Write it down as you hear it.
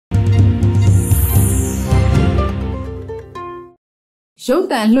ရုပ်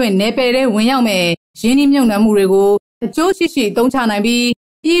သံလွှင့်နယ်ပယ်တဲ့ဝင်ရောက်မဲ့ရင်းနှီးမြှုပ်နှံမှုတွေကိုအကျိုးရှိရှိသုံးချနိုင်ပြီး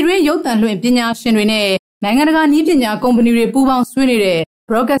ပြည်တွင်းရုပ်သံလွှင့်ပညာရှင်တွေနဲ့နိုင်ငံတကာနည်းပညာကုမ္ပဏီတွေပူးပေါင်းဆွေးနွေးတဲ့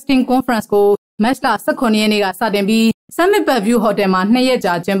Broadcasting Conference ကိုမတ်လ18 ရက်နေ့ကစတင်ပြီး Summit View ဟိုတယ်မှာ2 ရက်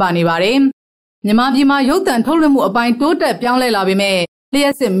ကြာကျင်းပနေပါတယ်။မြန်မာပြည်မှာရုပ်သံထုတ်လွှင့်မှုအပိုင်းတိုးတက်ပြောင်းလဲလာပေမဲ့လျှ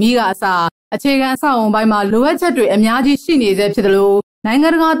က်စစ်မီးကအစအခြေခံအဆောက်အုံပိုင်းမှာလိုအပ်ချက်တွေအများကြီးရှိနေသေးဖြစ်တယ်လို့နိုင်ငံ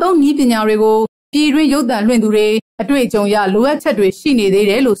တကာသုံးနည်းပညာတွေကိုပြည်တွင်းရုပ်သံလွှင့်သူတွေအတွေ့အကြုံရလိုအပ်ချက်တွေရှိနေသေး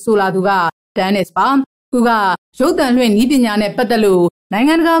တယ်လို့ဆိုလာသူက Dennis ပါ။သူကရုပ်သံလွှင့်နည်းပညာနဲ့ပတ်သက်လို့နိုင်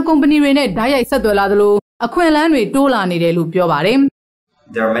ငံတကာကုမ္ပဏီတွေနဲ့ဓာတ်ရိုက်ဆက်သွယ်လာသလိုအခွင့်အလမ်းတွေတိုးလာနေတယ်လို့ပြောပါတယ်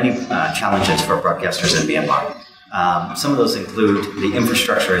။ There are many challenges for broadcasters in Myanmar. Some of those include the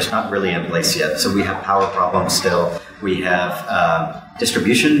infrastructure is not really in place yet. So we have power problems still. We have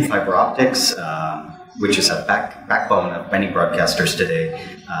distribution, fiber optics, which is a backbone of many broadcasters today.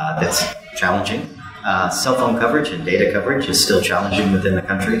 That's challenging. Cell phone coverage and data coverage is still challenging within the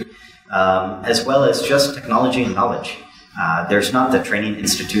country, as well as just technology and knowledge. There's not the training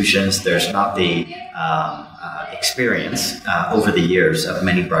institutions. There's not the experience over the years of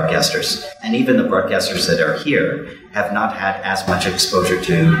many broadcasters. And even the broadcasters that are here have not had as much exposure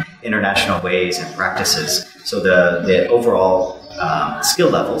to international ways and practices. So the overall skill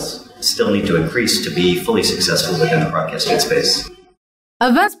levels still need to increase to be fully successful within the broadcasting space.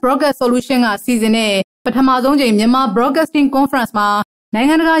 Advanced Broadcast Solution က season နဲ့ပထမဆုံးချိန်မြန်မာ Broadcasting Conference မှာနိုင်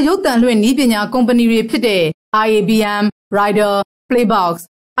ငံတကာရုပ်သံလွှင့်နည်းပညာကုမ္ပဏီတွေဖြစ်တဲ့ IABM, Rider, Playbox,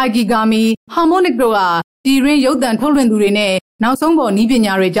 Ikigami, Harmonic တို့ကပြည်တွင်းရုပ်သံထုတ်လွှင့်သူတွေနဲ့နောက်ဆုံးပေါ်နည်းပ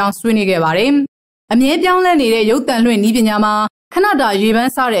ညာတွေအကြောင်းဆွေးနွေးခဲ့ပါတယ်။အမြဲပြောင်းလဲနေတဲ့ရုပ်သံလွှင့်နည်းပညာမှာခဏတာရေပ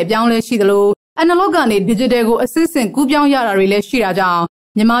န်းစားတဲ့အပြောင်းလဲရှိသလို analog ကနေ digital ကိုအစစ်အဆင့်ကူးပြောင်းရတာတွေလည်းရှိတာကြောင့်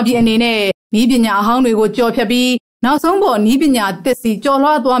မြန်မာပြည်အနေနဲ့နည်းပညာအဟောင်းတွေကိုကြော်ဖြတ်ပြီးနောက်ဆုံးပေါ်နည်းပညာသစ်စီကျော်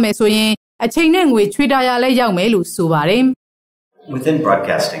လွှားသွားမယ်ဆိုရင်အချိန်နဲ့ငွေချွေတာရလဲရောက်မယ်လို့ဆိုပါတယ်။ Within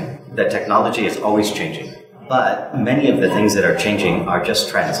broadcasting, the technology is always changing, but many of the things that are changing are just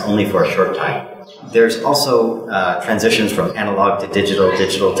trends, only for a short time. There's also transitions from analog to digital,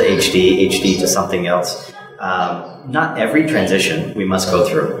 digital to HD, HD to something else. Not every transition we must go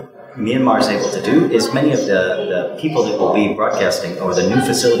through. Myanmar is able to do is many of the people that will be broadcasting or the new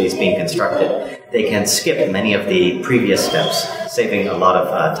facilities being constructed, they can skip many of the previous steps, saving a lot of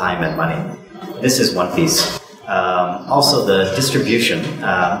time and money. This is one piece. Also the distribution,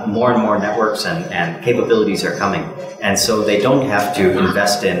 more and more networks and capabilities are coming. And so they don't have to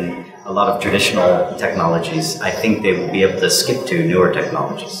invest in a lot of traditional technologies. I think they will be able to skip to newer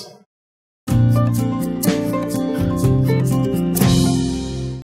technologies.